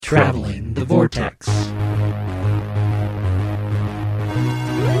Traveling the Vortex.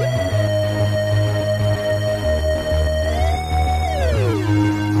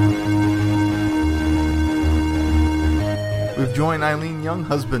 We've joined Eileen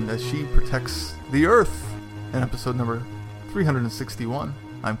Younghusband as she protects the Earth in episode number 361.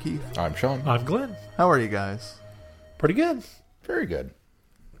 I'm Keith. I'm Sean. I'm Glenn. How are you guys? Pretty good. Very good.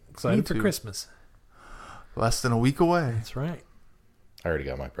 Excited Me for too. Christmas. Less than a week away. That's right. I already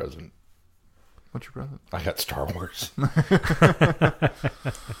got my present. What's your present? I got Star Wars.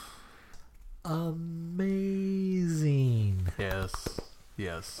 Amazing.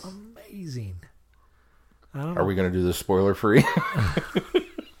 Yes. Amazing. I don't Are know. we going to do this spoiler free?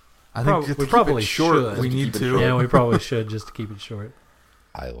 I think just we to probably keep it short, should. we need to. Yeah, we probably should just to keep it short.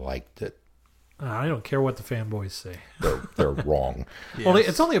 I liked it. I don't care what the fanboys say. They're wrong. Yes.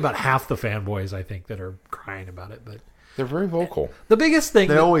 It's only about half the fanboys, I think, that are crying about it. But They're very vocal. the biggest thing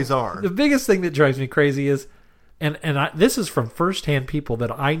They always are. The biggest thing that drives me crazy is, this is from firsthand people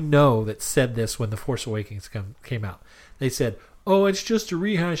that I know that said this when The Force Awakens came out. They said, "Oh, it's just a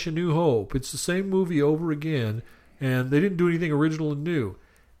rehash of New Hope. It's the same movie over again, and they didn't do anything original and new."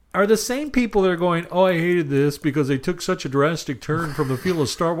 Are the same people that are going, "Oh, I hated this because they took such a drastic turn from the feel of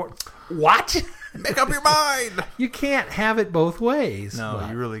Star Wars"? What? Make up your mind! You can't have it both ways. No, But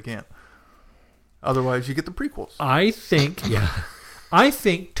you really can't. Otherwise, you get the prequels. I think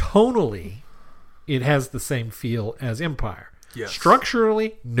tonally, it has the same feel as Empire. Yes.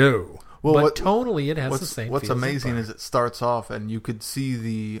 Structurally, no. Well, but what- tonally, it has the same What's feel amazing as is it starts off and you could see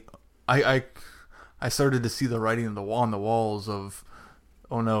the... I started to see the writing on the walls of,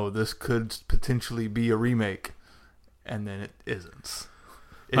 oh no, this could potentially be a remake. And then it isn't.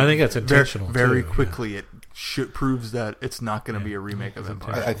 I think that's intentional, Very too, quickly, it proves that it's not going to be a remake of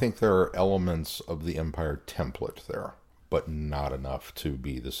Empire. I think there are elements of the Empire template there, but not enough to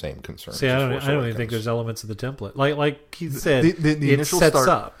be the same concern. See, I don't even think there's elements of the template. Like Keith said, the it initial sets start,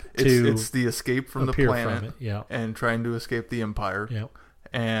 up to it's the escape from the appear planet from it, yeah. and trying to escape the Empire. Yeah.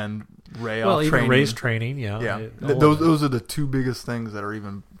 And Rey Well, off even training. Rey's training, yeah. Yeah, all of those are the two biggest things that are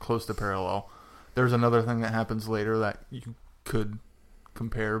even close to parallel. There's another thing that happens later that you could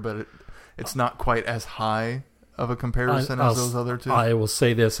compare, but it's not quite as high of a comparison as those other two. I will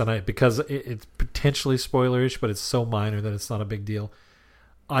say this, because it's potentially spoilerish, but it's so minor that it's not a big deal.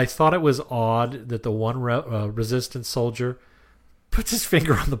 I thought it was odd that the one resistance soldier puts his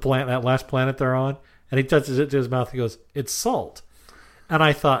finger on the planet, that last planet they're on, and he touches it to his mouth and goes, "It's salt." And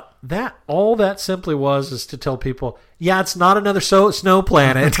I thought that all that simply was is to tell people, yeah, it's not another snow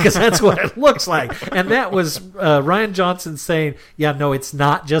planet, because that's what it looks like. And that was Rian Johnson saying, yeah, no, it's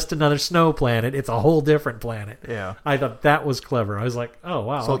not just another snow planet. It's a whole different planet. Yeah. I thought that was clever. I was like, oh,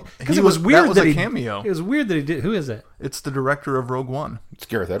 wow. So Because he it was was- weird that was that a he... cameo. It was weird that he did... Who is it? It's the director of Rogue One. It's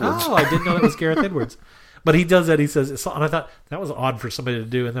Gareth Edwards. Oh, I didn't know that was Gareth Edwards. But he does that. He says, and I thought that was odd for somebody to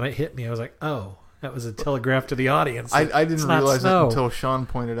do. And then it hit me. I was like, oh, that was a telegraph to the audience. I It's didn't not realize snow. that until Sean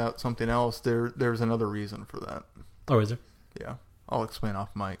pointed out something else. There's another reason for that. Oh, is there? Yeah, I'll explain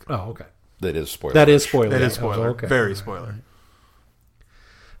off mic. Oh, okay. That is spoiler. That is spoiler. That is Yeah, spoiler. okay. Very spoiler.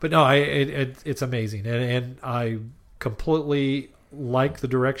 But no, it's amazing, and I completely like the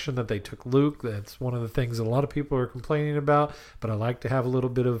direction that they took Luke. That's one of the things that a lot of people are complaining about. But I like to have a little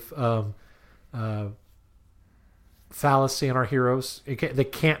bit of fallacy in our heroes. They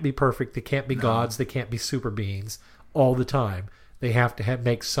can't be perfect. They can't be gods. They can't be super beings all the time. They have to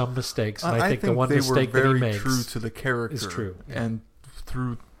make some mistakes. And I think the one they mistake were that he very makes true to the character is true, yeah. and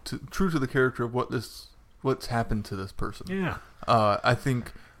true to the character of what's happened to this person. Yeah. I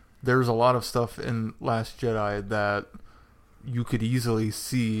think there's a lot of stuff in Last Jedi that you could easily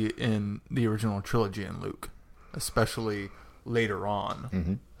see in the original trilogy in Luke, especially later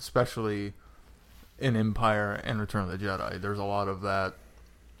on, especially in Empire and Return of the Jedi. There's a lot of that,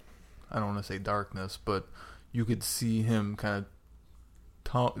 I don't want to say darkness, but you could see him kind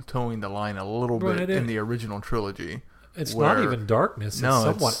of towing the line a little bit in the original trilogy. It's where- not even darkness. It's No,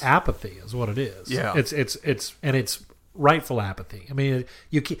 somewhat it's- apathy is what it is. Yeah. It's rightful apathy. I mean,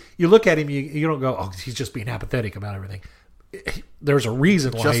 you look at him, you don't go, oh, he's just being apathetic about everything. There's a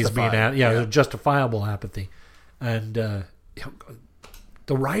reason why he's being Justified, justifiable apathy. And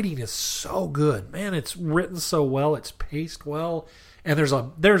the writing is so good, man. It's written so well. It's paced well, and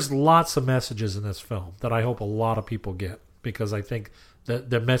there's lots of messages in this film that I hope a lot of people get, because I think that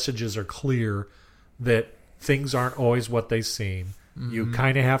the messages are clear that things aren't always what they seem. You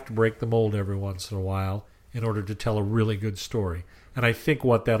kind of have to break the mold every once in a while in order to tell a really good story. And I think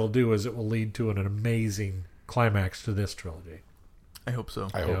what that'll do is it will lead to an amazing climax to this trilogy. I hope so.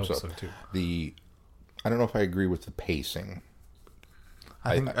 I hope so too. I don't know if I agree with the pacing.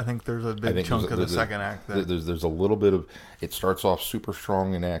 I think there's a big chunk of the second act. There's a little bit of, it starts off super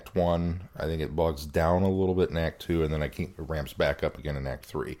strong in Act 1. I think it bogs down a little bit in Act 2, and then it ramps back up again in Act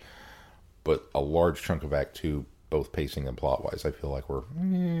 3. But a large chunk of Act 2, both pacing and plot-wise, I feel like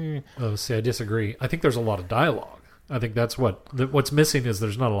we're... Oh, see, I disagree. I think there's a lot of dialogue. I think that's what's missing is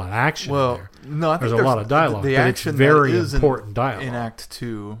there's not a lot of action in there. No, I think there's a lot of dialogue, the but it's action very that is important dialogue. In Act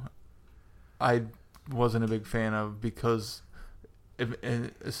 2, I wasn't a big fan of because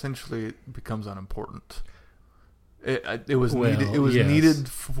it essentially becomes unimportant. It was needed. It was needed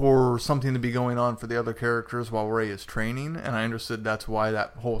for something to be going on for the other characters while Rey is training, and I understood that's why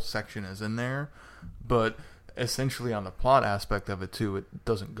that whole section is in there. But essentially, on the plot aspect of it too, it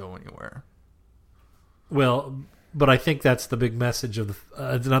doesn't go anywhere. Well, but I think that's the big message of the.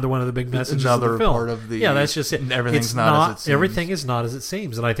 Another one of the big messages of the film. Part of the that's just it. Everything's not as it seems. Everything is not as it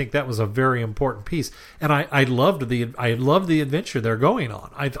seems, and I think that was a very important piece. And I loved the adventure they're going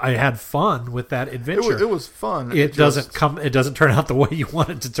on. I had fun with that adventure. It was fun. It doesn't turn out the way you want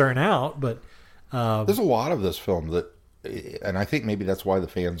it to turn out, but there's a lot of this film that, and I think maybe that's why the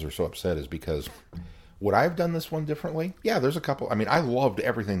fans are so upset, is because would I have done this one differently? Yeah, there's a couple. I mean, I loved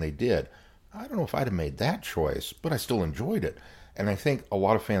everything they did. I don't know if I'd have made that choice, but I still enjoyed it. And I think a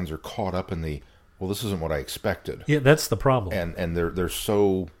lot of fans are caught up in the, well, this isn't what I expected. Yeah, that's the problem. And they're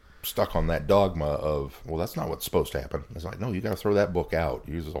so stuck on that dogma of, well, that's not what's supposed to happen. It's like, no, you got to throw that book out.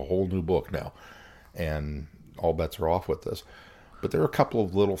 Use a whole new book now. And all bets are off with this. But there are a couple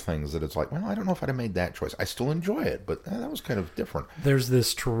of little things that it's like, well, I don't know if I'd have made that choice. I still enjoy it, but that was kind of different. There's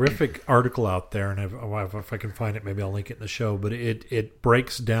this terrific article out there, and if I can find it, maybe I'll link it in the show, but it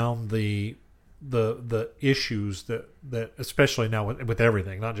breaks down the issues that especially now with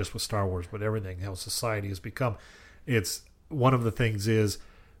everything, not just with Star Wars, but everything, how society has become. It's one of the things is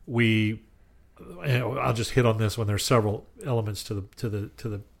I'll just hit on this when there's several elements to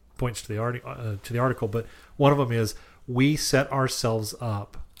the points to the article, but one of them is we set ourselves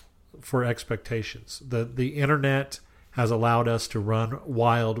up for expectations. The internet has allowed us to run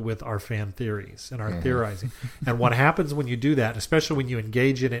wild with our fan theories and our theorizing. And what happens when you do that, especially when you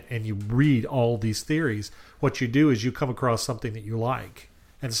engage in it and you read all these theories, what you do is you come across something that you like.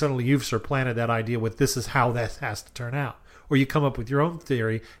 And suddenly you've supplanted that idea with this is how that has to turn out. Or you come up with your own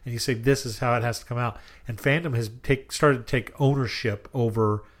theory and you say this is how it has to come out. And fandom has started to take ownership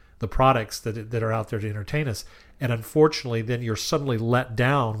over the products that are out there to entertain us. And unfortunately, then you're suddenly let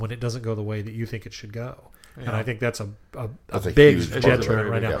down when it doesn't go the way that you think it should go. Yeah. And I think that's a big detriment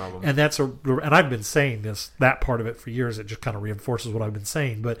right now. Problem. And and I've been saying that part of it for years. It just kind of reinforces what I've been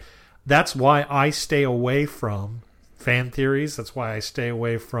saying. But that's why I stay away from fan theories. That's why I stay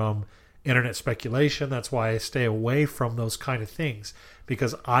away from internet speculation. That's why I stay away from those kind of things,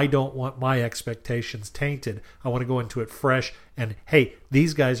 because I don't want my expectations tainted. I want to go into it fresh. And hey,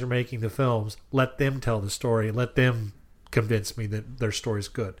 these guys are making the films. Let them tell the story. Let them convince me that their story's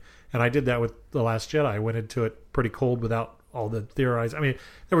good. And I did that with The Last Jedi. I went into it pretty cold without all the theorizing. I mean,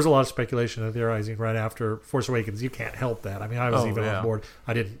 there was a lot of speculation and theorizing right after Force Awakens. You can't help that. I mean, I was on board.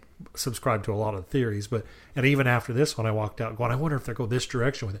 I didn't subscribe to a lot of the theories. And even after this one, I walked out going, I wonder if they'll go this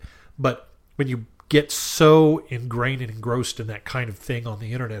direction with it. But when you get so ingrained and engrossed in that kind of thing on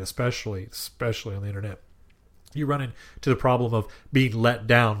the internet, especially on the internet, you run into the problem of being let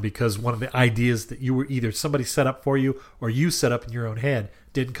down because one of the ideas that you were either somebody set up for you or you set up in your own head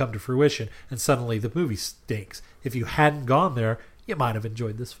didn't come to fruition, and suddenly the movie stinks. If you hadn't gone there, you might have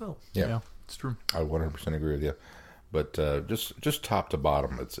enjoyed this film. Yeah, it's true. I 100% agree with you. But just top to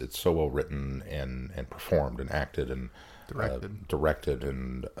bottom, it's so well written and performed and acted and directed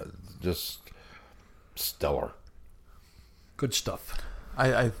and just stellar. Good stuff.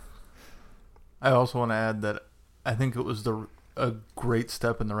 I also want to add that I think it was a great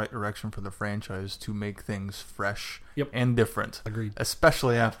step in the right direction for the franchise to make things fresh and different. Agreed.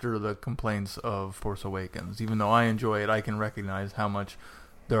 Especially after the complaints of Force Awakens. Even though I enjoy it, I can recognize how much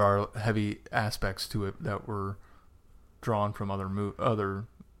there are heavy aspects to it that were drawn from other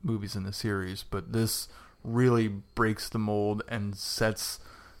movies in the series. But this really breaks the mold and sets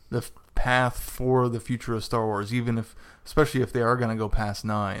the path for the future of Star Wars, especially if they are going to go past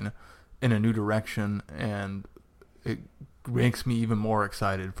 9 in a new direction, and it makes me even more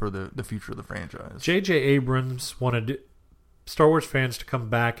excited for the future of the franchise. J.J. Abrams wanted Star Wars fans to come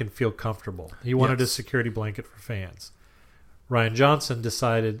back and feel comfortable. He wanted a security blanket for fans. Rian Johnson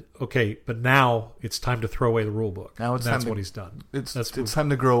decided, okay, but now it's time to throw away the rule book. Now that's what he's done. It's time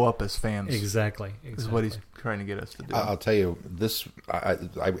to grow up as fans. Exactly. Is what he's trying to get us to do. I'll tell you, this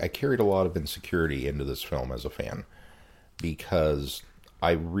I carried a lot of insecurity into this film as a fan, because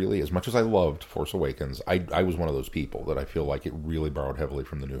I really, as much as I loved Force Awakens, I was one of those people that I feel like it really borrowed heavily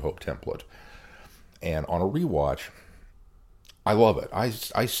from the New Hope template. And on a rewatch, I love it.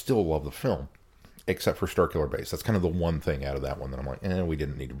 I still love the film, except for Starkiller Base. That's kind of the one thing out of that one that I'm like, we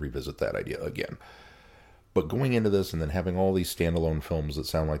didn't need to revisit that idea again. But going into this and then having all these standalone films that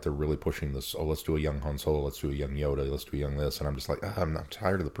sound like they're really pushing this, let's do a young Han Solo, let's do a young Yoda, let's do a young this, and I'm just like, I'm not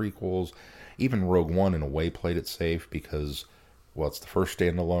tired of the prequels. Even Rogue One, in a way, played it safe because, well, it's the first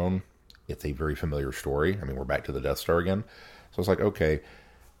standalone. It's a very familiar story. I mean, we're back to the Death Star again. So it's like, okay,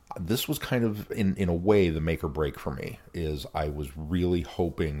 this was kind of, in a way, the make or break for me, is I was really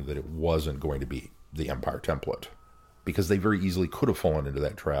hoping that it wasn't going to be the Empire template. Because they very easily could have fallen into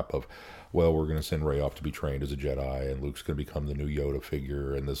that trap of, well, we're going to send Rey off to be trained as a Jedi, and Luke's going to become the new Yoda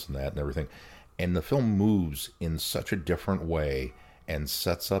figure, and this and that and everything. And the film moves in such a different way and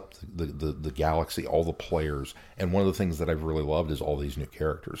sets up the galaxy, all the players. And one of the things that I've really loved is all these new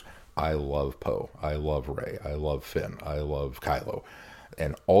characters. I love Poe. I love Rey. I love Finn. I love Kylo.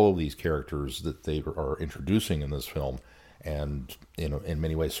 And all of these characters that they are introducing in this film, and in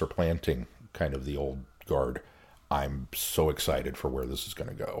many ways supplanting kind of the old guard. I'm so excited for where this is going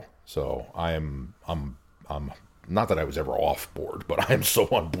to go. So I'm not that I was ever off board, but I'm so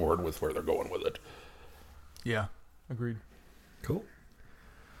on board with where they're going with it. Yeah, agreed. Cool.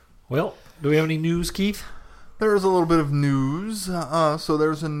 Well, do we have any news, Keith? There's a little bit of news. So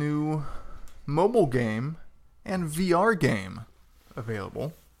there's a new mobile game and VR game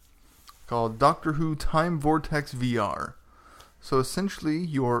available called Doctor Who Time Vortex VR. So essentially,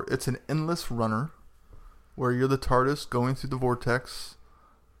 it's an endless runner where you're the TARDIS going through the vortex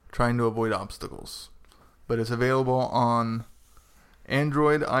trying to avoid obstacles. But it's available on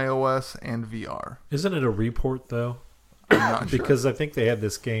Android, iOS, and VR. Isn't it a report, though? I'm not sure. Because I think they had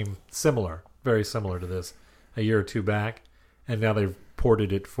this game very similar to this, a year or two back, and now they've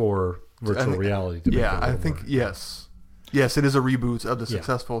ported it for virtual reality. Yeah, I think, yes. Yes, it is a reboot of the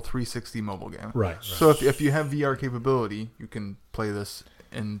successful 360 mobile game. Right. So if you have VR capability, you can play this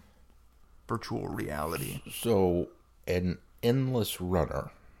in virtual reality. So, an endless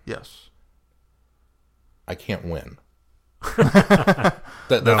runner. Yes. I can't win.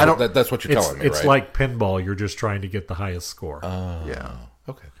 That's what you're telling me, right? It's like pinball. You're just trying to get the highest score. Yeah.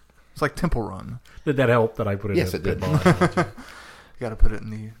 Okay. It's like Temple Run. Did that help that I put it Yes, in it did. pinball? You got to put it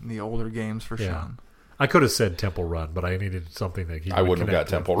in the older games for Sean. I could have said Temple Run, but I needed something that he I would wouldn't have got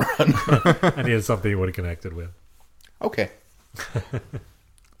connect Temple with. Run. I needed something he would have connected with. Okay.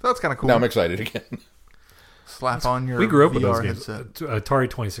 So that's kind of cool. Now I'm excited again. Slap on your We grew up with VR those games. headset. Atari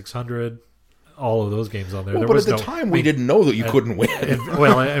 2600, all of those games on there. Well, There but was at the time, we didn't know that you couldn't win.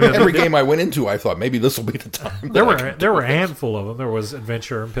 Every game I went into, I thought maybe this will be the time. There were a handful of them. There was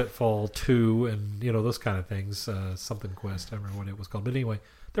Adventure and Pitfall 2 and those kind of things. Something Quest, I don't remember what it was called. But anyway,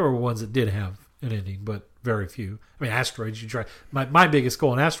 there were ones that did have an ending, but very few. I mean, Asteroids, you try. My biggest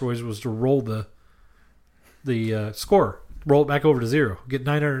goal in Asteroids was to roll the score, roll it back over to 0, get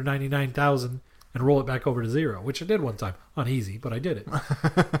 999,000 and roll it back over to 0, which I did one time on easy, but I did it.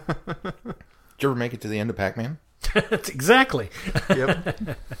 Did you ever make it to the end of Pac-Man? That's exactly. Yep.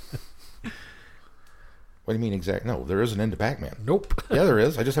 What do you mean exact? No, there is an end to Pac-Man. Nope. Yeah, there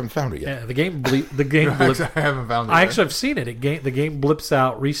is. I just haven't found it yet. Yeah, the game blips. I haven't found it. I yet. actually have seen it. The game blips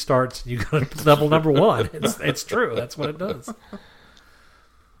out, restarts, and you go to level number 1. It's true. That's what it does.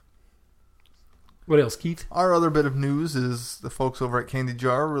 What else, Keith? Our other bit of news is the folks over at Candy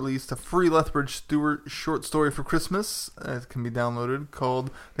Jar released a free Lethbridge Stewart short story for Christmas. It can be downloaded, called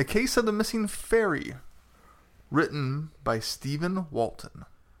The Case of the Missing Fairy, written by Stephen Walton.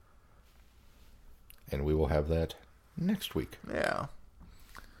 And we will have that next week. Yeah.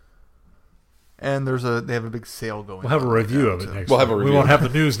 And they have a big sale going on. We'll have a right review now, of it too. next We'll week. have a We review. won't have the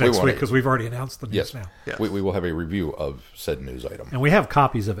news We next won't. week because we've already announced the news Yes. now. Yes. We will have a review of said news item. And we have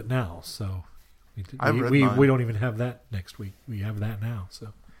copies of it now, so I've read we mine. don't even have that next week. We have that now,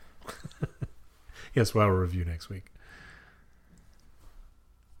 so yes, we'll have a review next week.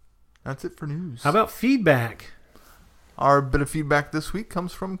 That's it for news. How about feedback? Our bit of feedback this week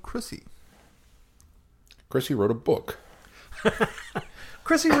comes from Chrissy. Chrissy wrote a book.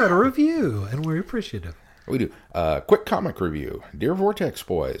 Chrissy wrote a review, and we're appreciative. We do. Quick comic review. Dear Vortex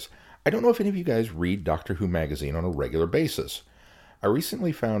Boys, I don't know if any of you guys read Doctor Who magazine on a regular basis. I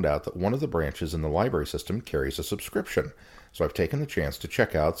recently found out that one of the branches in the library system carries a subscription, so I've taken the chance to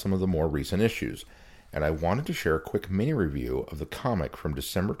check out some of the more recent issues, and I wanted to share a quick mini review of the comic from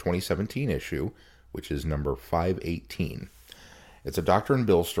December 2017 issue, which is number 518. It's a Doctor and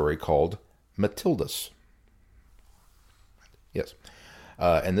Bill story called Matildus. Yes.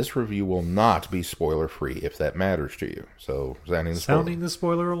 And this review will not be spoiler-free if that matters to you. So, sounding the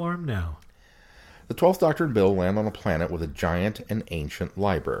spoiler alarm now. The 12th Doctor and Bill land on a planet with a giant and ancient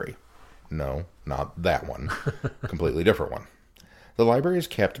library. No, not that one. Completely different one. The library is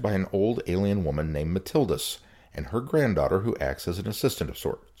kept by an old alien woman named Matildus and her granddaughter who acts as an assistant of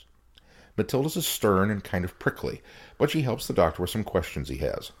sorts. Matildus is stern and kind of prickly, but she helps the Doctor with some questions he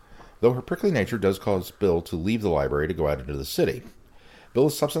has. Though her prickly nature does cause Bill to leave the library to go out into the city. Bill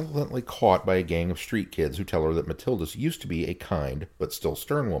is subsequently caught by a gang of street kids who tell her that Matildus used to be a kind, but still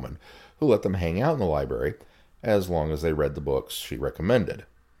stern woman, who let them hang out in the library as long as they read the books she recommended.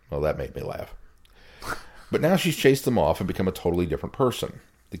 Well, that made me laugh. But now she's chased them off and become a totally different person.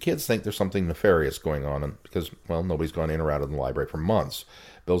 The kids think there's something nefarious going on because, well, nobody's gone in or out of the library for months.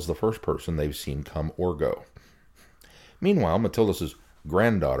 Bill's the first person they've seen come or go. Meanwhile, Matildus'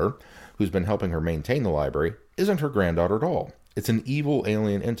 granddaughter, who's been helping her maintain the library, isn't her granddaughter at all. It's an evil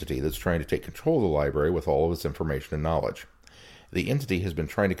alien entity that's trying to take control of the library with all of its information and knowledge. The entity has been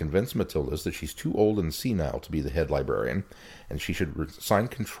trying to convince Matildus that she's too old and senile to be the head librarian, and she should assign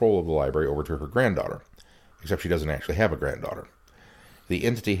control of the library over to her granddaughter. Except she doesn't actually have a granddaughter. The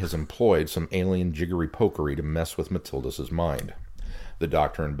entity has employed some alien jiggery-pokery to mess with Matildus' mind. The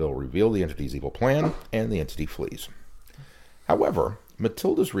Doctor and Bill reveal the entity's evil plan, and the entity flees. However,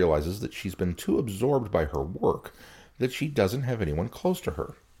 Matildus realizes that she's been too absorbed by her work that she doesn't have anyone close to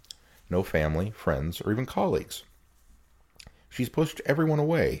her. No family, friends, or even colleagues. She's pushed everyone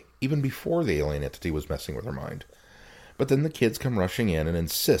away, even before the alien entity was messing with her mind. But then the kids come rushing in and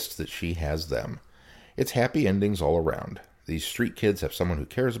insist that she has them. It's happy endings all around. These street kids have someone who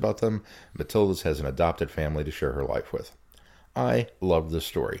cares about them. Matildus has an adopted family to share her life with. I love this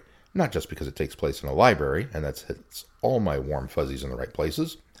story, not just because it takes place in a library, and that's hits all my warm fuzzies in the right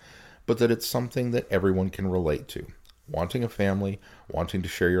places, but that it's something that everyone can relate to. Wanting a family, wanting to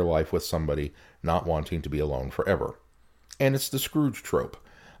share your life with somebody, not wanting to be alone forever. And it's the Scrooge trope.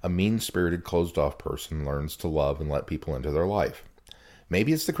 A mean-spirited, closed-off person learns to love and let people into their life.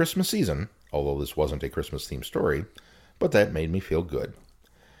 Maybe it's the Christmas season, although this wasn't a Christmas-themed story, but that made me feel good.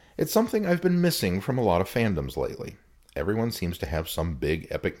 It's something I've been missing from a lot of fandoms lately. Everyone seems to have some big,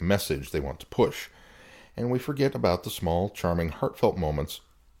 epic message they want to push, and we forget about the small, charming, heartfelt moments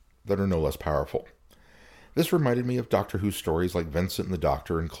that are no less powerful. This reminded me of Doctor Who stories like Vincent and the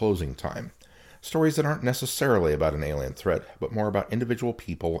Doctor and Closing Time. Stories that aren't necessarily about an alien threat, but more about individual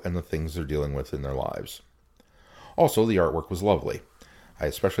people and the things they're dealing with in their lives. Also, the artwork was lovely. I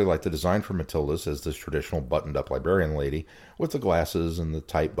especially liked the design for Matildus as this traditional buttoned-up librarian lady with the glasses and the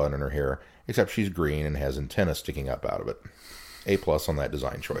tight bun in her hair, except she's green and has antennae sticking up out of it. A+ on that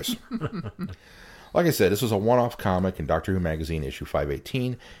design choice. Like I said, this was a one-off comic in Doctor Who Magazine issue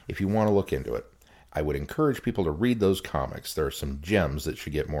 518 if you want to look into it. I would encourage people to read those comics. There are some gems that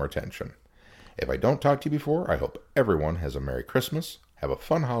should get more attention. If I don't talk to you before, I hope everyone has a Merry Christmas, have a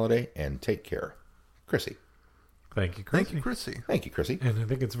fun holiday, and take care. Chrissy. Thank you, Chrissy. Thank you, Chrissy. Thank you, Chrissy. And I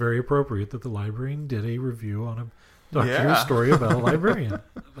think it's very appropriate that the librarian did a review on a Doctor Who Yeah. story about a librarian.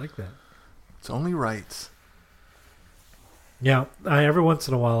 I like that. It's only right. Yeah, every once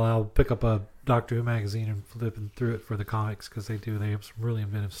in a while I'll pick up a Doctor Who magazine and flip through it for the comics because they have some really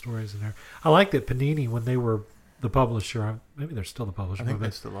inventive stories in there. I like that Panini, when they were the publisher, maybe they're still the publisher, I think but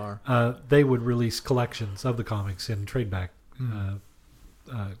they still are. they would release collections of the comics in trade back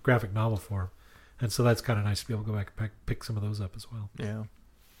graphic novel form. And so that's kind of nice to be able to go back and pick some of those up as well. Yeah.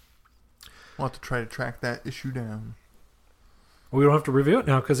 We'll have to try to track that issue down. We don't have to review it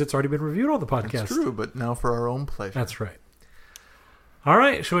now because it's already been reviewed on the podcast. That's true, but now for our own pleasure. That's right. All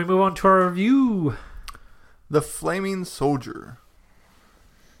right, shall we move on to our review? The Flaming Soldier.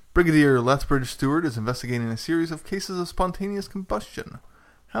 Brigadier Lethbridge Stewart is investigating a series of cases of spontaneous combustion.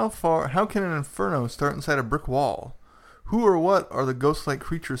 How can an inferno start inside a brick wall? Who or what are the ghost-like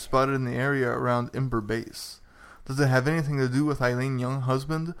creatures spotted in the area around Ember Base? Does it have anything to do with Eileen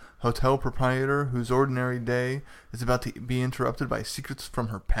Younghusband, hotel proprietor whose ordinary day is about to be interrupted by secrets from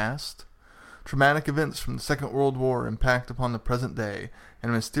her past? Traumatic events from the Second World War impact upon the present day,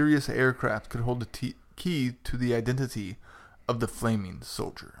 and a mysterious aircraft could hold the key to the identity of the Flaming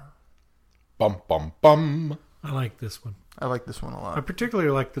Soldier. Bum, bum, bum. I like this one. I like this one a I lot. particularly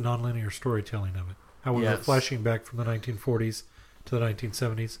like the nonlinear storytelling of it. How we were Yes. flashing back from the 1940s to the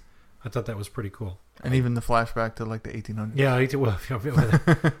 1970s. I thought that was pretty cool. And even the flashback to like the 1800s. Yeah,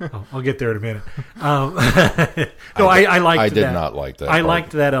 I'll get there in a minute. I liked I did that. not like that. I part.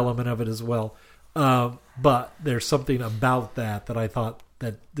 liked that element of it as well. But there's something about that I thought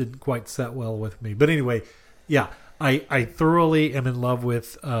that didn't quite set well with me. But anyway, yeah, I thoroughly am in love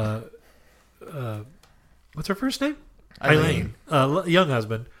with what's her first name? Eileen, young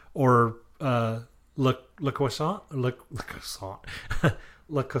husband, or Le Croissant, Le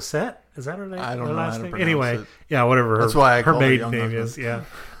Cosette. Is that her name? I don't her know last how to name. pronounce Anyway, it. yeah, whatever. That's why I her call her maiden young name husband. is. Yeah,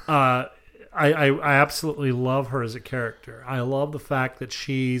 I absolutely love her as a character. I love the fact that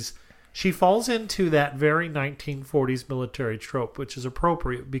she falls into that very 1940s military trope, which is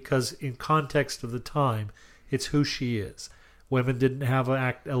appropriate because in context of the time, it's who she is. Women didn't have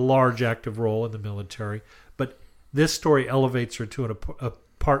a large active role in the military, but this story elevates her to a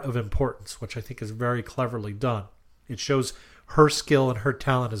part of importance, which I think is very cleverly done. It shows her skill and her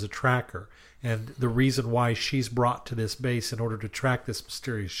talent as a tracker and the reason why she's brought to this base in order to track this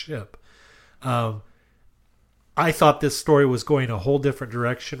mysterious ship. I thought this story was going a whole different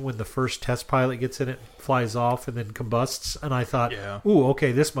direction when the first test pilot gets in it, flies off, and then combusts. And I thought, ooh,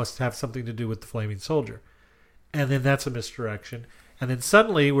 okay, this must have something to do with the Flaming Soldier. And then that's a misdirection. And then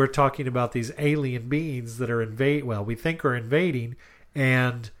suddenly we're talking about these alien beings that are we think are invading,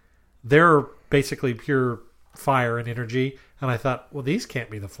 and they're basically pure fire and energy. And I thought, well, these can't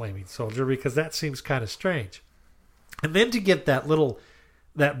be the Flaming Soldier because that seems kind of strange. And then to get that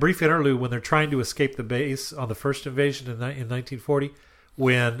brief interlude when they're trying to escape the base on the first invasion in 1940,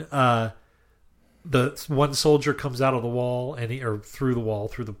 when the one soldier comes out of the wall or through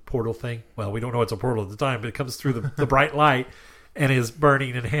the portal thing. Well, we don't know it's a portal at the time, but it comes through the bright light and is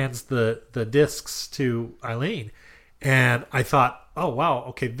burning and hands the discs to Eileen. And I thought, oh wow,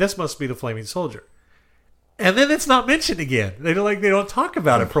 okay, this must be the Flaming Soldier. And then it's not mentioned again. They don't talk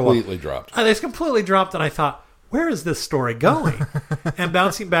about it for a while. Completely dropped. It's completely dropped, and I thought, where is this story going? And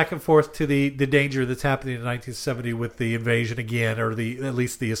bouncing back and forth to the danger that's happening in 1970 with the invasion again, or at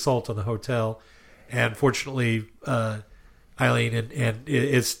least the assault on the hotel. And fortunately, Eileen and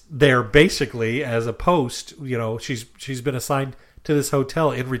is there basically as a post. You know, she's been assigned to this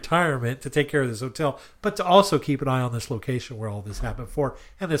hotel in retirement to take care of this hotel, but to also keep an eye on this location where all this happened before,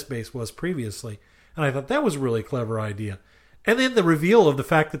 and this base was previously. And I thought that was a really clever idea. And then the reveal of the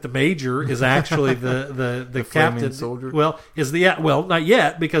fact that the major is actually the captain. Soldier? Well, not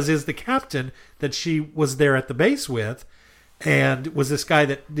yet, because is the captain that she was there at the base with, and was this guy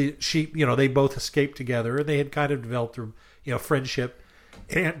that they both escaped together, and they had kind of developed a friendship.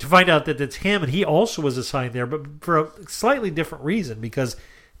 And to find out that it's him, and he also was assigned there, but for a slightly different reason, because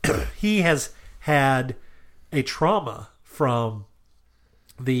he has had a trauma from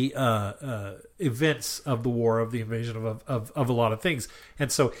the events of the war, of the invasion of a lot of things.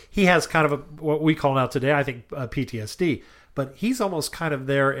 And so he has kind of what we call now today, I think, PTSD. But he's almost kind of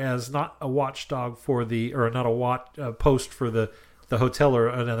there as not a watchdog not a post for the hotel or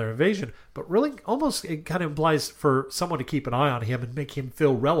another invasion, but really almost it kind of implies for someone to keep an eye on him and make him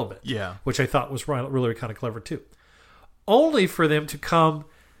feel relevant. Yeah. Which I thought was really kind of clever too. Only for them to come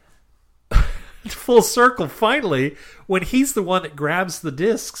full circle finally when he's the one that grabs the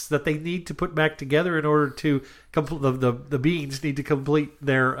discs that they need to put back together in order to the beings need to complete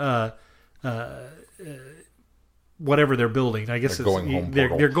their whatever they're building. I guess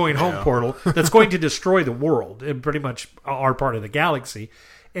they're going home portal that's going to destroy the world and pretty much our part of the galaxy,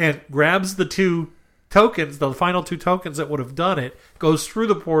 and grabs the the final two tokens that would have done it, goes through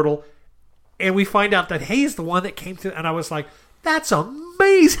the portal, and we find out that he's the one that came through. And I was like, that's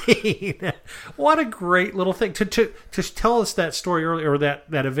amazing. What a great little thing to tell us that story early, or that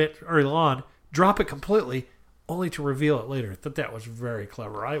event early on, drop it completely only to reveal it later. I thought that was very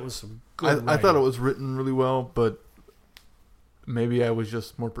clever. It was some good I thought it was written really well, but maybe I was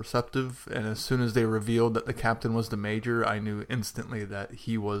just more perceptive, and as soon as they revealed that the captain was the major, I knew instantly that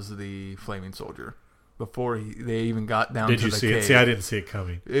he was the Flaming Soldier before they even got down to the cave. Did you see it? See, I didn't see it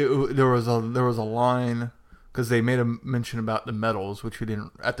coming. There was a line, because they made a mention about the medals, which we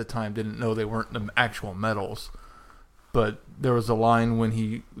didn't know they weren't the actual medals. But there was a line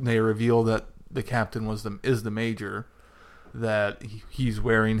when they revealed that the captain is the major, that he's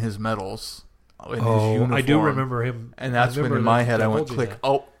wearing his medals. In his uniform. I do remember him. And that's when in my head I went click.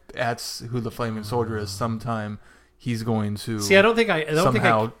 Oh, that's who the Flaming Soldier is. Sometime he's going to I don't think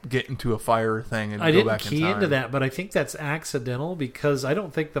get into a fire thing and I go back in time. didn't key into that, but I think that's accidental, because I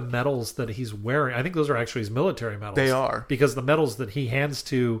don't think the medals that he's wearing, I think those are actually his military medals. They are. Because the medals that he hands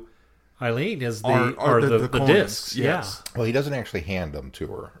to Eileen are the discs. Yes. Well, he doesn't actually hand them to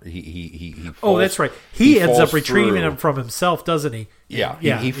her. He falls, oh, that's right. He ends up retrieving them from himself, doesn't he?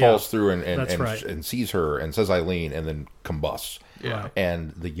 Yeah. He falls through and right. sees her and says Eileen, and then combusts. Yeah.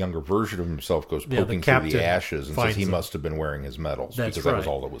 And the younger version of himself goes poking through the ashes and says he must have been wearing his medals, because that was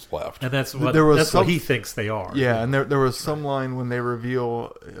all that was left. And that's what he thinks they are. Yeah, and there was some line when they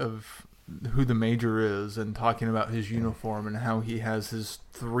reveal who the Major is and talking about his uniform and how he has his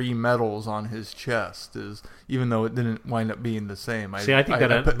 3 medals on his chest, is even though it didn't wind up being the same. See, I think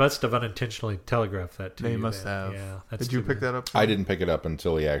that must have unintentionally telegraphed that to you. They must have. Yeah, Did you pick that up? I didn't pick it up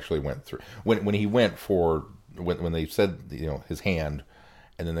until he actually went through. When he went for when they said his hand,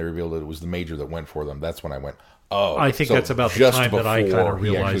 and then they revealed it was the Major that went for them. That's when I went, oh. I think so that's about the just time that I kind before of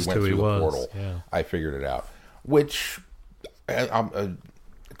realized actually went who he through the was. portal, Yeah. I figured it out. Which,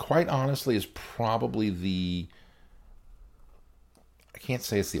 quite honestly, is probably I can't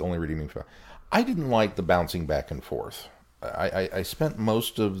say it's the only redeeming factor. I didn't like the bouncing back and forth. I spent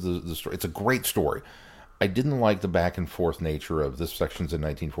most of the story. It's a great story. I didn't like the back and forth nature of this section's in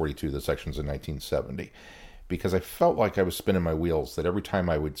 1942, this section's in 1970, because I felt like I was spinning my wheels, that every time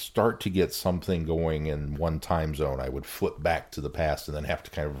I would start to get something going in one time zone, I would flip back to the past and then have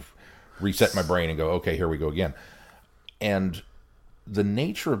to kind of reset my brain and go, okay, here we go again. And the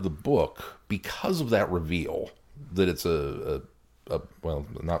nature of the book, because of that reveal, that it's well,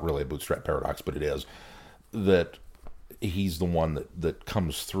 not really a bootstrap paradox, but it is, that he's the one that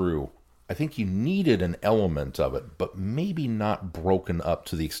comes through. I think you needed an element of it, but maybe not broken up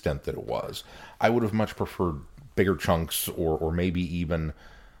to the extent that it was. I would have much preferred bigger chunks, or maybe even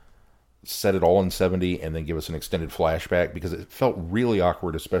set it all in 70 and then give us an extended flashback, because it felt really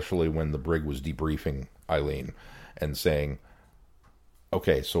awkward, especially when the brig was debriefing Eileen and saying,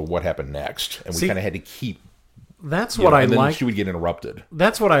 okay, so what happened next? And we kind of had to keep... That's what I liked. And then she would get interrupted.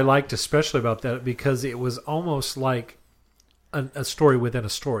 That's what I liked especially about that, because it was almost like a story within a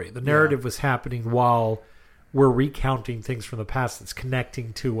story. The narrative was happening while we're recounting things from the past that's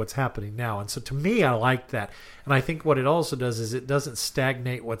connecting to what's happening now. And so to me, I liked that. And I think what it also does is it doesn't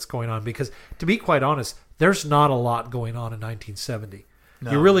stagnate what's going on, because to be quite honest, there's not a lot going on in 1970.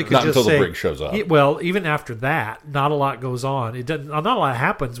 No, you really could not just until say, the brig shows up. Well, even after that, not a lot goes on. It doesn't. Not a lot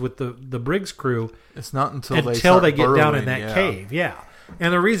happens with the brig's crew. It's not until they get down in that burrowing, cave. Yeah,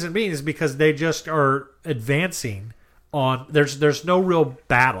 and the reason being is because they just are advancing on. There's no real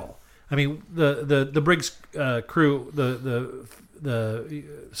battle. I mean, the brig's crew, the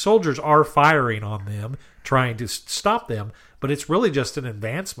soldiers are firing on them, trying to stop them, but it's really just an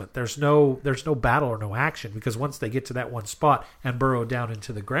advancement. There's no battle or no action, because once they get to that one spot and burrow down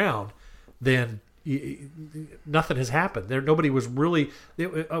into the ground, then nothing has happened. There, nobody was really.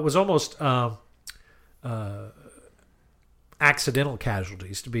 It was almost accidental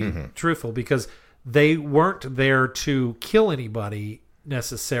casualties, to be truthful, because they weren't there to kill anybody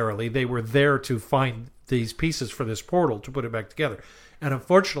necessarily. They were there to find these pieces for this portal to put it back together. And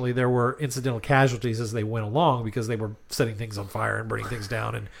unfortunately, there were incidental casualties as they went along, because they were setting things on fire and burning things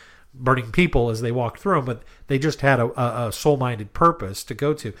down and burning people as they walked through them. But they just had a soul-minded purpose to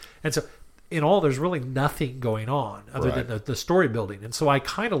go to. And so in all, there's really nothing going on other than the story building. And so I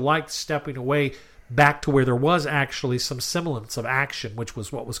kind of liked stepping away back to where there was actually some semblance of action, which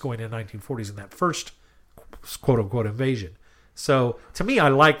was what was going in the 1940s in that first quote-unquote invasion. So to me, I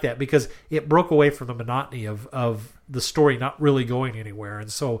like that, because it broke away from the monotony of the story not really going anywhere.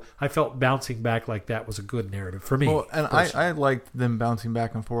 And so I felt bouncing back like that was a good narrative for me. Well, and I liked them bouncing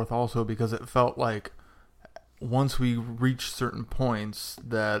back and forth also, because it felt like once we reached certain points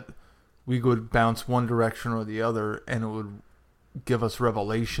that we would bounce one direction or the other, and it would give us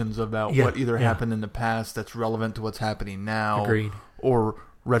revelations about what either happened in the past that's relevant to what's happening now. Agreed. Or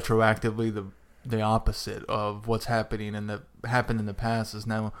retroactively the opposite of what's happening and that happened in the past is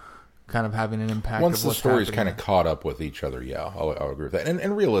now kind of having an impact. Once of the what's stories happening. kind of caught up with each other, I'll agree with that.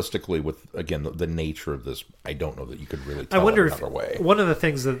 And realistically, with again the nature of this, I don't know that you could really tell I wonder it if another way. One of the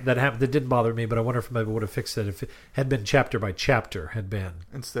things that happened that didn't bother me, but I wonder if maybe would have fixed it if it had been chapter by chapter, had been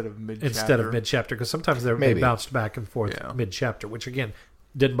instead of mid chapter, because sometimes they bounced back and forth mid chapter, which again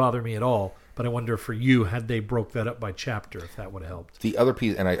didn't bother me at all. But I wonder for you, had they broke that up by chapter, if that would have helped. The other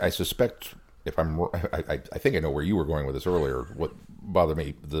piece, and I suspect, if I think I know where you were going with this earlier. What bothered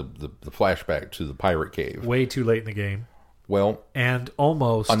me, the flashback to the pirate cave. Way too late in the game. Well, and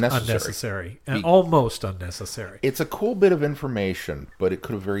almost unnecessary. It's a cool bit of information, but it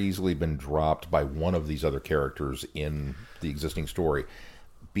could have very easily been dropped by one of these other characters in the existing story,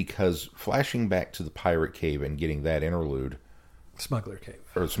 because flashing back to the pirate cave and getting that interlude, Smuggler's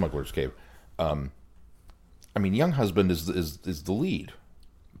Cave. I mean, Young Husband is the lead.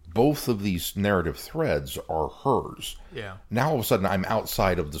 Both of these narrative threads are hers. Yeah. Now all of a sudden I'm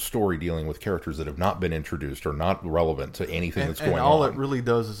outside of the story dealing with characters that have not been introduced or not relevant to anything that's going on. And all it really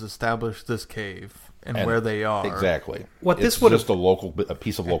does is establish this cave and where they are. Exactly. It's just a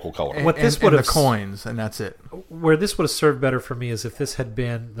piece of local color. And the coins, and that's it. Where this would have served better for me is if this had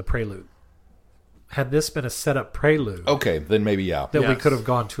been the prelude. had this been a setup prelude Okay, then maybe yeah. that we Yes. could have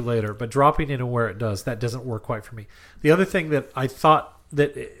gone to later, but dropping in where it does, that doesn't work quite for me. The other thing that I thought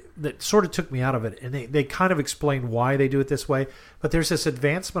that sort of took me out of it, and they kind of explain why they do it this way, but there's this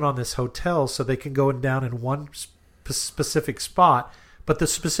advancement on this hotel so they can go down in one specific spot, but the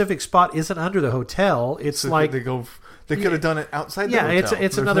specific spot isn't under the hotel. It's So like they could have done it outside the yeah, hotel. it's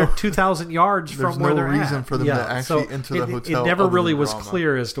There's another no- 2,000 yards there's from where no they're reason at. for them to actually enter the hotel It never other really than was drama.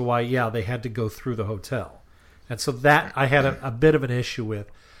 clear as to why, they had to go through the hotel. And so that I had a bit of an issue with.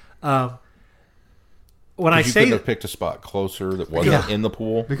 When I You say couldn't have picked a spot closer that wasn't Yeah. in the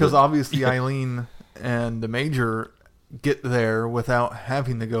pool. Because obviously Eileen and the Major get there without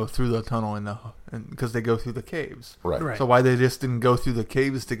having to go through the tunnel because they go through the caves. Right. Right. So why they just didn't go through the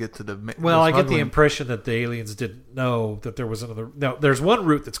caves to get to the Well, I get the smuggling- impression that the aliens didn't know that there was another. Now, there's one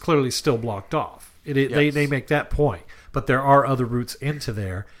route that's clearly still blocked off. Yes. They make that point, but there are other routes into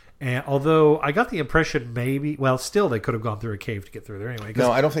there. And although I got the impression still they could have gone through a cave to get through there anyway. 'cause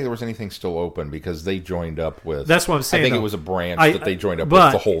No, I don't think there was anything still open because they joined up with. that's what I'm saying. I think though. it was a branch I- that they joined up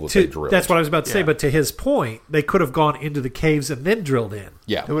but with the hole that to- they drilled. That's what I was about to say. Yeah. But to his point, they could have gone into the caves and then drilled in.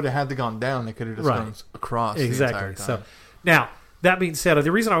 Yeah. They would have had to gone down. They could have just Right. gone across the Exactly. entire So time. now that being said,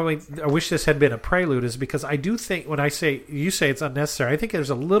 the reason I wish this had been a prelude is because I do think when you say it's unnecessary, I think there's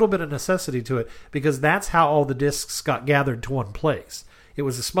a little bit of necessity to it because that's how all the discs got gathered to one place. It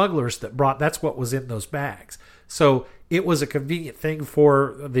was the smugglers that that's what was in those bags. So it was a convenient thing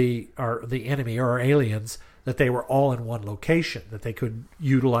for the enemy or our aliens that they were all in one location, that they could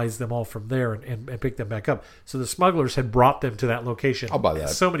utilize them all from there and pick them back up. So the smugglers had brought them to that location I'll buy that.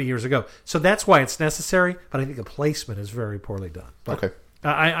 so many years ago. So that's why it's necessary, but I think the placement is very poorly done. But Okay.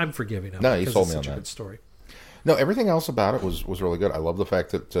 I'm forgiving of No, it you because sold it's me on such a that. good story. No, everything else about it was really good. I love the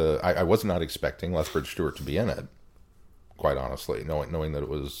fact that I was not expecting Lethbridge Stewart to be in it. Quite honestly, knowing that it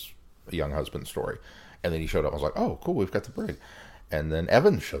was a young husband story, and then he showed up. I was like, "Oh, cool, we've got the brig." And then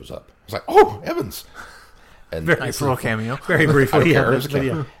Evans shows up. I was like, "Oh, Evans!" And Very Nice little cameo. Very I don't briefly, care, yeah. it was a but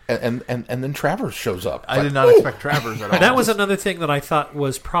yeah. cameo. And then Travers shows up. I Like, did not expect Travers at all. That was another thing that I thought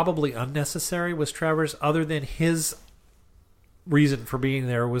was probably unnecessary was Travers, other than his reason for being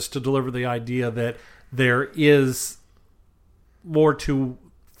there was to deliver the idea that there is more to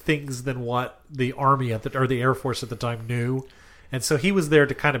things than what the Army or the Air Force at the time knew. And so he was there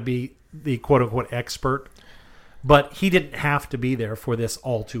to kind of be the quote-unquote expert. But he didn't have to be there for this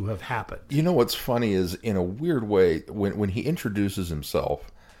all to have happened. You know what's funny is, in a weird way, when he introduces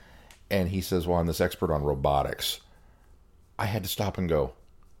himself and he says, "Well, I'm this expert on robotics," I had to stop and go,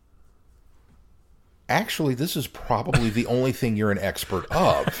 actually, this is probably the only thing you're an expert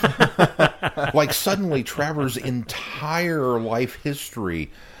of. Like, suddenly Travers' entire life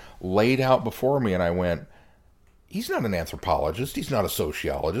history laid out before me, and I went, he's not an anthropologist, he's not a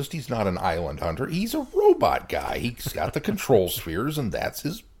sociologist, he's not an island hunter, he's a robot guy. He's got the control spheres, and that's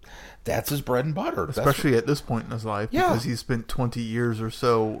his bread and butter. Especially at this point in his life, Yeah. because he spent 20 years or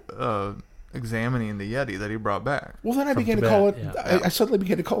so examining the Yeti that he brought back. Well, then I From began to Tibet, call it. yeah. I suddenly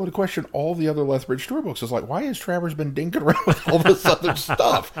began to call into question all the other Lethbridge Stewart books. It's like, why has Travers been dinking around with all this other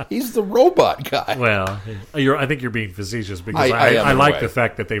stuff? He's the robot guy. Well, I think you're being facetious because I am I in a like way. the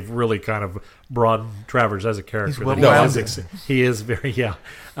fact that they've really kind of broadened Travers as a character. He's That well-rounded. he is very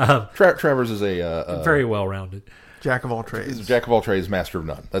Travers is a very well rounded. Jack of all he's trades. a jack of all trades, master of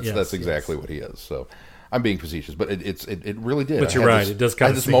none. That's Yes, exactly what he is. So I'm being facetious, but it really did. But I you're had right. this- It does I kind had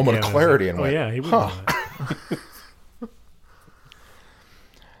of this sink moment in. of I was clarity like, and oh went, yeah, he would. huh.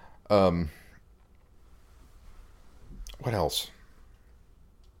 know that. What else?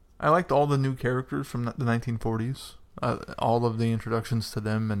 I liked all the new characters from the 1940s. All of the introductions to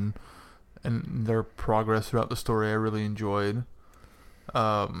them and their progress throughout the story I really enjoyed.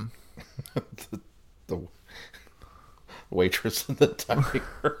 The waitress and the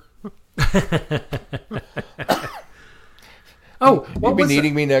tiger. Oh, You'll what be was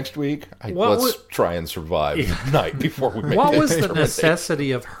needing me next week. What Let's was- try and survive the night before we make what that was the determination.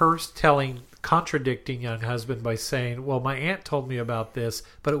 necessity of her contradicting young husband by saying, well, my aunt told me about this,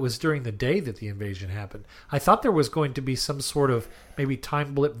 but it was during the day that the invasion happened? I thought there was going to be some sort of maybe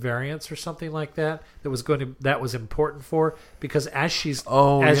time blip variance or something like that that was important for her, because as she's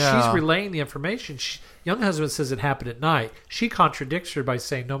yeah. relaying the information, young husband says it happened at night. She contradicts her by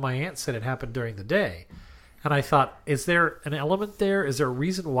saying, no, my aunt said it happened during the day. And I thought, is there an element there? Is there a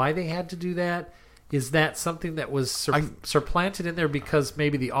reason why they had to do that? Is that something that was supplanted in there because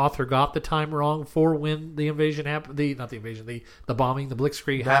maybe the author got the time wrong for when the invasion happened? The bombing, the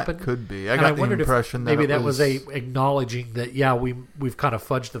blitzkrieg That happened? could be. I And got the wondered if impression that maybe it that was was acknowledging that, we've kind of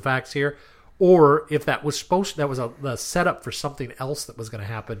fudged the facts here. or if that was a setup for something else that was going to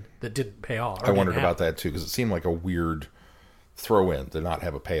happen that didn't pay off. I wondered about that too, because it seemed like a weird throw in to not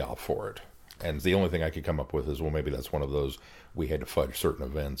have a payoff for it. And the only thing I could come up with is, well, maybe that's one of those we had to fudge certain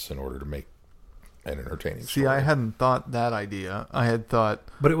events in order to make an entertaining story. See, I hadn't thought that idea. I had thought,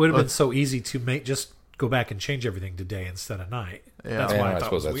 But it would have been so easy to just go back and change everything to day instead of night. Yeah. That's why I thought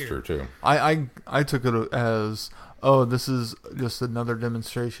suppose it was that's weird. true too. I took it as, oh, this is just another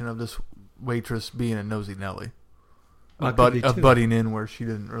demonstration of this waitress being a nosy Nelly, Well, that could be too. butting in where she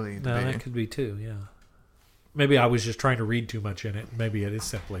didn't really need to No, be. that could be too. Yeah. Maybe I was just trying to read too much in it. Maybe it is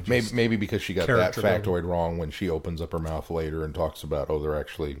simply just Maybe because she got that character level. factoid wrong when she opens up her mouth later and talks about, oh, they're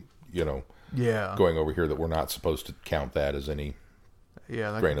actually, Yeah, going over here that we're not supposed to count that as any yeah,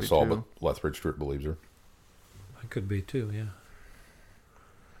 that grain could of be salt, too. but Lethbridge Stewart believes her. It could be too. Yeah.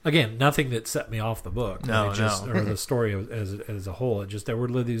 Again, nothing that set me off the book. No, no. Or the story as a whole. It just there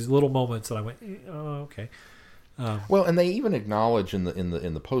were these little moments that I went, oh, okay. Well, and they even acknowledge in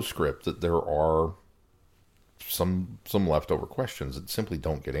the postscript that there are some leftover questions that simply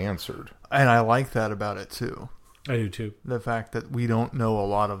don't get answered. And I like that about it too. I do too. The fact that we don't know a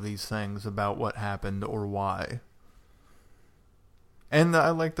lot of these things about what happened or why. And I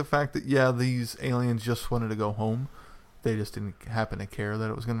like the fact that, yeah, these aliens just wanted to go home. They just didn't happen to care that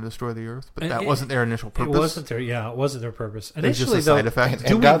it was going to destroy the Earth. But that wasn't their initial purpose. It wasn't their it wasn't their purpose. It was just Initially, a side though, effect.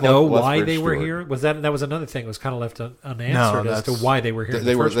 do we God know love why Lethbridge they were Stewart. here? That was another thing that was kind of left unanswered as to that's- why they were here. in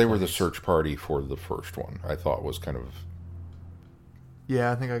They the were first they were the place. search party for the first one. I thought was kind of.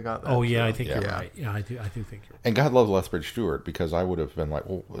 Yeah, I think I got that. Oh yeah, too. I think Yeah. you're right. Yeah, I do think you're right. And God love Lethbridge Stewart, because I would have been like,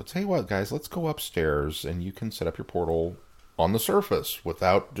 well, I'll tell you what, guys, let's go upstairs and you can set up your portal on the surface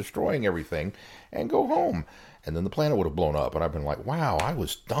without destroying everything and go home. And then the planet would have blown up, and I've been like, wow, I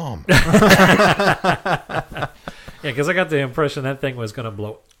was dumb. Yeah, because I got the impression that thing was going to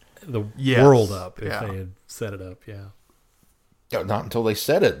blow the Yes. world up if Yeah. they had set it up. Yeah. Yeah, not until they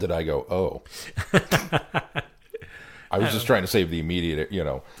said it did I go, oh. I was just trying to save the immediate,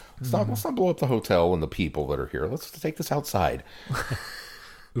 let's not blow up the hotel and the people that are here. Let's take this outside.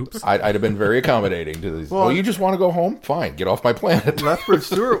 Oops. I'd have been very accommodating to these. Well, Well, you just want to go home? Fine, get off my planet. Lethbridge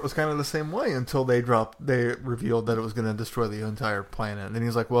Stewart was kind of the same way until they revealed that it was going to destroy the entire planet. And then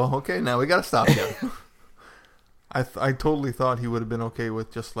he's like, well, okay, now we got to stop you. I totally thought he would have been okay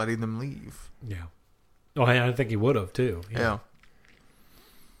with just letting them leave. Yeah. Oh, I think he would have too. Yeah.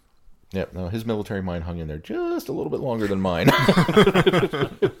 Yep, no, his military mind hung in there just a little bit longer than mine.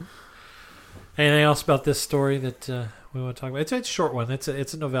 Anything else about this story that we want to talk about? It's a short one. It's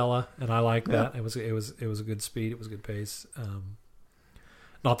a novella, and I like that. It was a good speed. It was a good pace.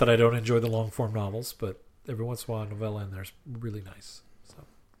 Not that I don't enjoy the long form novels, but every once in a while, a novella in there is really nice. So,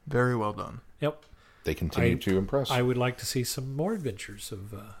 Very well done. yep. They continue to impress. I would like to see some more adventures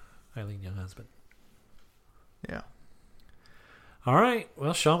of Eileen Young Husband. Yeah. All right.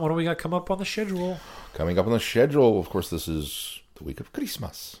 Well, Sean, what do we got come up on the schedule? Coming up on the schedule, of course, this is the week of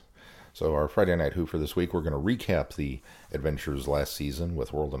Christmas. So our Friday Night Who for this week, we're going to recap the adventures last season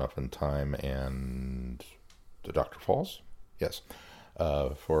with World Enough in Time and the Dr. Falls. Yes.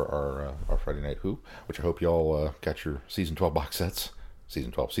 For our Friday Night Who, which I hope you all got your Season 12 box sets.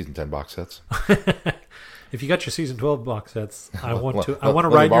 Season 10 box sets. If you got your season 12 box sets, I want to let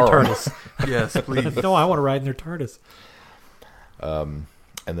me ride in your borrow 'em. TARDIS. Yes, please. No, I want to ride in their TARDIS. And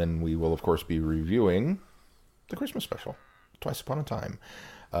then we will, of course, be reviewing the Christmas special, Twice Upon a Time,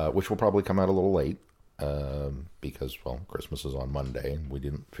 which will probably come out a little late because, well, Christmas is on Monday. We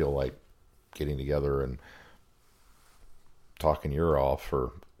didn't feel like getting together and talking your off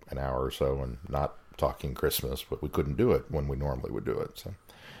for an hour or so and not talking Christmas, but we couldn't do it when we normally would do it. So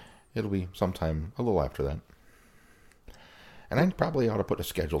it'll be sometime a little after that. And I probably ought to put a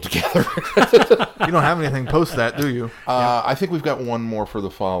schedule together. You don't have anything post that, do you? I think we've got one more for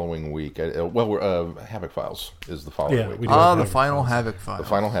the following week. Havoc Files is the following Yeah, week. we do. Ah, have the final Files. Havoc file.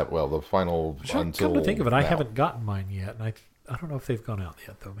 The final until Come to think of it, I now. haven't gotten mine yet, and I don't know if they've gone out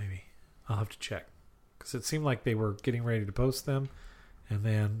yet though. Maybe I'll have to check because it seemed like they were getting ready to post them, and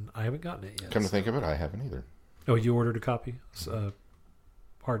then I haven't gotten it yet. Come to think of it, I haven't either. Oh, you ordered a copy,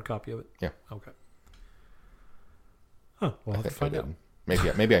 hard copy of it. Yeah. Okay. Huh. We'll have to find out.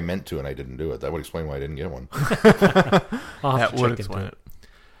 Maybe I meant to and I didn't do it. That would explain why I didn't get one. I'll have That to would check explain into it.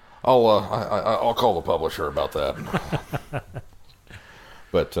 I'll call the publisher about that.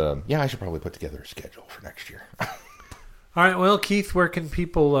 But I should probably put together a schedule for next year. All right. Well, Keith, where can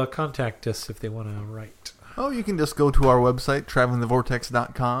people contact us if they want to write? Oh, you can just go to our website,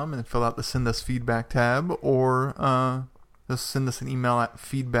 travelingthevortex.com, and fill out the Send Us Feedback tab, or just send us an email at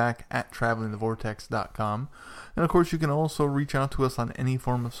feedback@travelingthevortex.com. And, of course, you can also reach out to us on any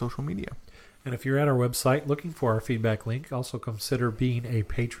form of social media. And if you're at our website looking for our feedback link, also consider being a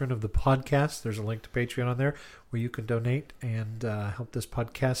patron of the podcast. There's a link to Patreon on there where you can donate and help this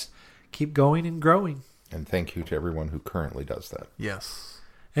podcast keep going and growing. And thank you to everyone who currently does that. Yes.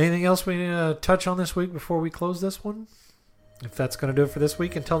 Anything else we need to touch on this week before we close this one? If that's going to do it for this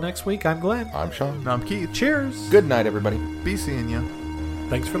week, until next week, I'm Glenn. I'm Sean. And I'm Keith. Cheers. Good night, everybody. Be seeing you.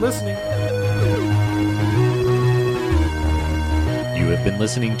 Thanks for listening. You have been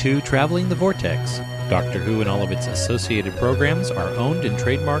listening to Traveling the Vortex. Doctor Who and all of its associated programs are owned and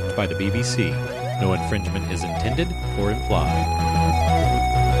trademarked by the BBC. No infringement is intended or implied.